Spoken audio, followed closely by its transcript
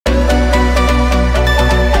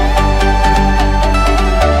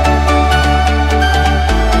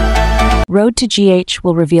Road to GH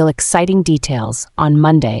will reveal exciting details on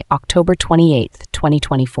Monday, October 28,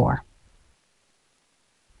 2024.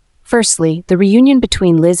 Firstly, the reunion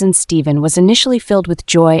between Liz and Steven was initially filled with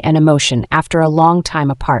joy and emotion after a long time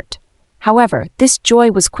apart. However, this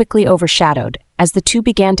joy was quickly overshadowed as the two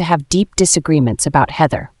began to have deep disagreements about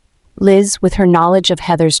Heather. Liz, with her knowledge of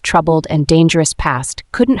Heather's troubled and dangerous past,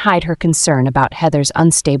 couldn't hide her concern about Heather's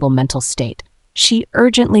unstable mental state. She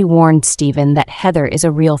urgently warned Steven that Heather is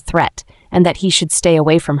a real threat and that he should stay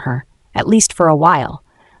away from her, at least for a while,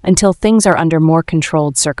 until things are under more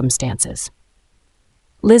controlled circumstances.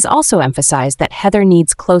 Liz also emphasized that Heather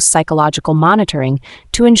needs close psychological monitoring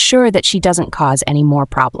to ensure that she doesn't cause any more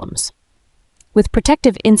problems. With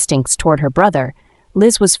protective instincts toward her brother,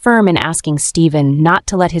 Liz was firm in asking Steven not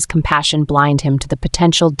to let his compassion blind him to the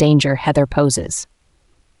potential danger Heather poses.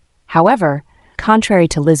 However, contrary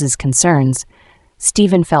to Liz's concerns,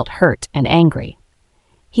 Steven felt hurt and angry.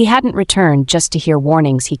 He hadn't returned just to hear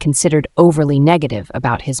warnings he considered overly negative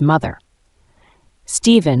about his mother.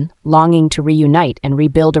 Steven, longing to reunite and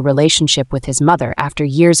rebuild a relationship with his mother after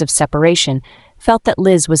years of separation, felt that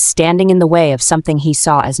Liz was standing in the way of something he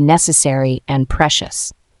saw as necessary and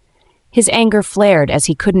precious. His anger flared as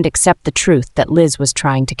he couldn't accept the truth that Liz was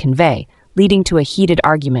trying to convey, leading to a heated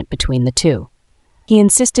argument between the two. He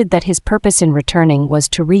insisted that his purpose in returning was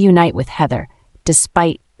to reunite with Heather,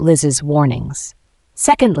 despite Liz's warnings.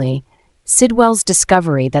 Secondly, Sidwell's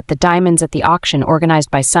discovery that the diamonds at the auction organized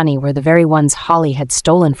by Sunny were the very ones Holly had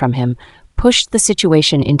stolen from him pushed the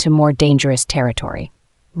situation into more dangerous territory.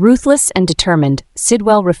 Ruthless and determined,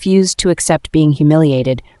 Sidwell refused to accept being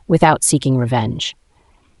humiliated without seeking revenge.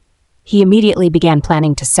 He immediately began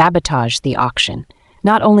planning to sabotage the auction,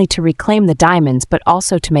 not only to reclaim the diamonds but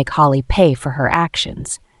also to make Holly pay for her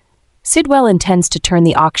actions. Sidwell intends to turn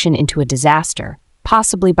the auction into a disaster,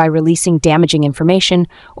 possibly by releasing damaging information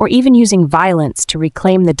or even using violence to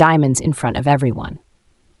reclaim the diamonds in front of everyone.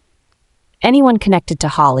 Anyone connected to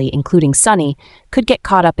Holly, including Sunny, could get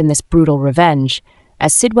caught up in this brutal revenge,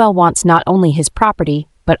 as Sidwell wants not only his property,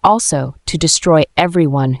 but also to destroy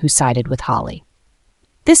everyone who sided with Holly.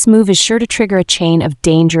 This move is sure to trigger a chain of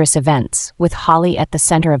dangerous events, with Holly at the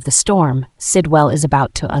center of the storm Sidwell is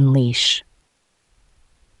about to unleash.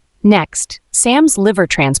 Next, Sam's liver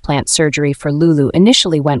transplant surgery for Lulu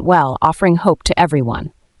initially went well, offering hope to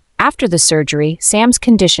everyone. After the surgery, Sam's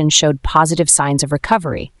condition showed positive signs of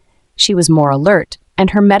recovery. She was more alert,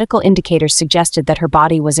 and her medical indicators suggested that her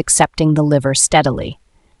body was accepting the liver steadily.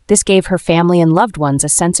 This gave her family and loved ones a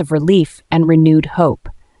sense of relief and renewed hope.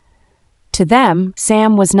 To them,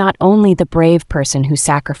 Sam was not only the brave person who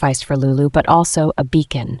sacrificed for Lulu, but also a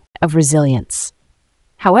beacon of resilience.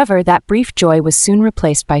 However, that brief joy was soon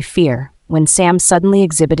replaced by fear when Sam suddenly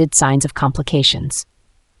exhibited signs of complications.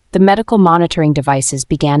 The medical monitoring devices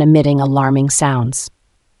began emitting alarming sounds.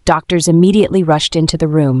 Doctors immediately rushed into the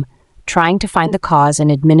room, trying to find the cause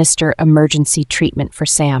and administer emergency treatment for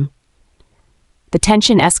Sam. The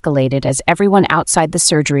tension escalated as everyone outside the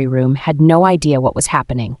surgery room had no idea what was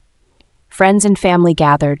happening. Friends and family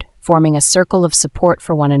gathered, forming a circle of support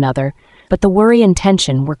for one another, but the worry and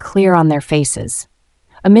tension were clear on their faces.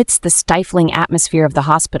 Amidst the stifling atmosphere of the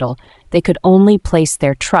hospital, they could only place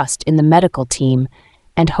their trust in the medical team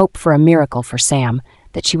and hope for a miracle for Sam,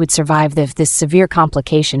 that she would survive this severe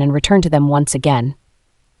complication and return to them once again.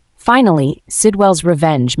 Finally, Sidwell's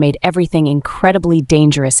revenge made everything incredibly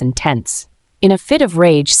dangerous and tense. In a fit of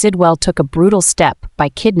rage, Sidwell took a brutal step by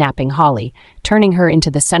kidnapping Holly, turning her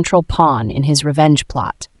into the central pawn in his revenge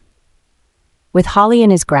plot. With Holly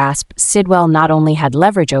in his grasp, Sidwell not only had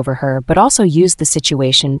leverage over her, but also used the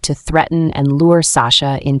situation to threaten and lure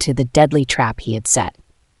Sasha into the deadly trap he had set.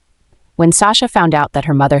 When Sasha found out that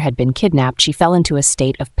her mother had been kidnapped, she fell into a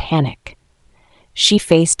state of panic. She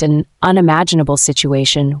faced an unimaginable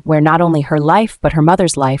situation where not only her life, but her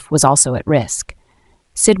mother's life was also at risk.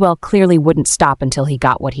 Sidwell clearly wouldn't stop until he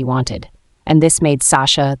got what he wanted, and this made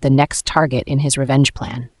Sasha the next target in his revenge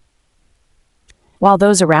plan. While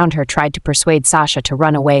those around her tried to persuade Sasha to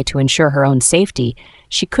run away to ensure her own safety,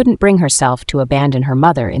 she couldn't bring herself to abandon her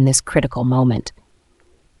mother in this critical moment.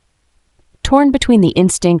 Torn between the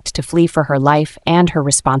instinct to flee for her life and her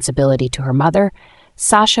responsibility to her mother,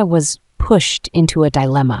 Sasha was pushed into a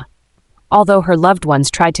dilemma. Although her loved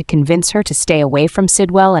ones tried to convince her to stay away from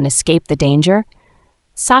Sidwell and escape the danger,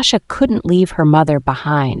 Sasha couldn't leave her mother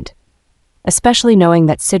behind, especially knowing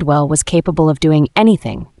that Sidwell was capable of doing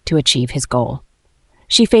anything to achieve his goal.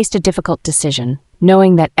 She faced a difficult decision,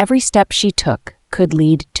 knowing that every step she took could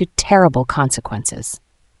lead to terrible consequences.